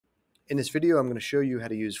In this video, I'm going to show you how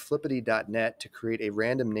to use Flippity.net to create a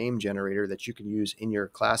random name generator that you can use in your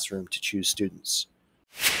classroom to choose students.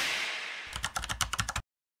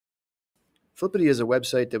 Flippity is a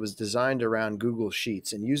website that was designed around Google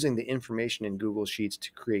Sheets and using the information in Google Sheets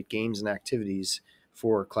to create games and activities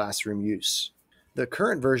for classroom use. The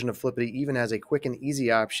current version of Flippity even has a quick and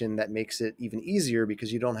easy option that makes it even easier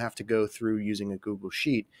because you don't have to go through using a Google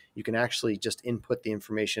Sheet. You can actually just input the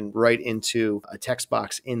information right into a text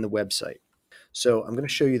box in the website. So I'm going to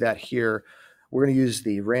show you that here. We're going to use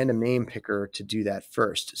the random name picker to do that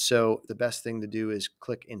first. So the best thing to do is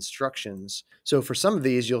click instructions. So for some of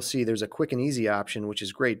these, you'll see there's a quick and easy option, which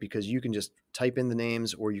is great because you can just type in the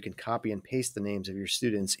names or you can copy and paste the names of your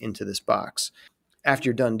students into this box. After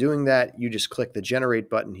you're done doing that, you just click the generate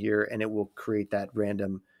button here and it will create that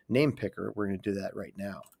random name picker. We're going to do that right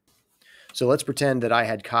now. So let's pretend that I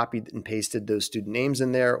had copied and pasted those student names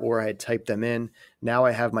in there, or I had typed them in. Now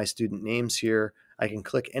I have my student names here. I can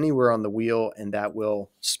click anywhere on the wheel and that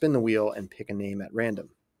will spin the wheel and pick a name at random.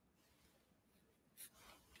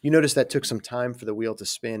 You notice that took some time for the wheel to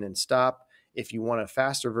spin and stop. If you want a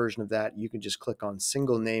faster version of that, you can just click on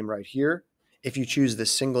single name right here. If you choose the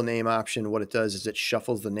single name option, what it does is it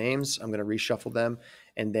shuffles the names. I'm going to reshuffle them,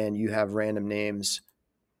 and then you have random names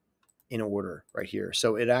in order right here.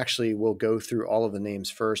 So it actually will go through all of the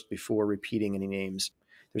names first before repeating any names.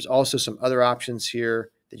 There's also some other options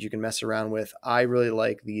here that you can mess around with. I really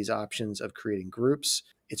like these options of creating groups.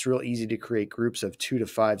 It's real easy to create groups of 2 to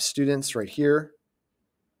 5 students right here,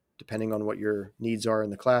 depending on what your needs are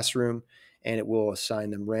in the classroom, and it will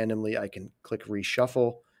assign them randomly. I can click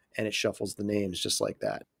reshuffle and it shuffles the names just like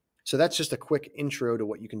that. So that's just a quick intro to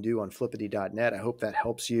what you can do on Flippity.net. I hope that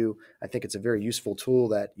helps you. I think it's a very useful tool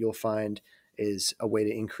that you'll find is a way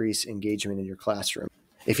to increase engagement in your classroom.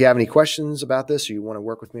 If you have any questions about this or you want to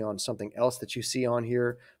work with me on something else that you see on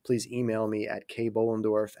here, please email me at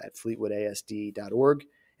kbollendorf@fleetwoodasd.org.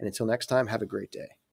 And until next time, have a great day.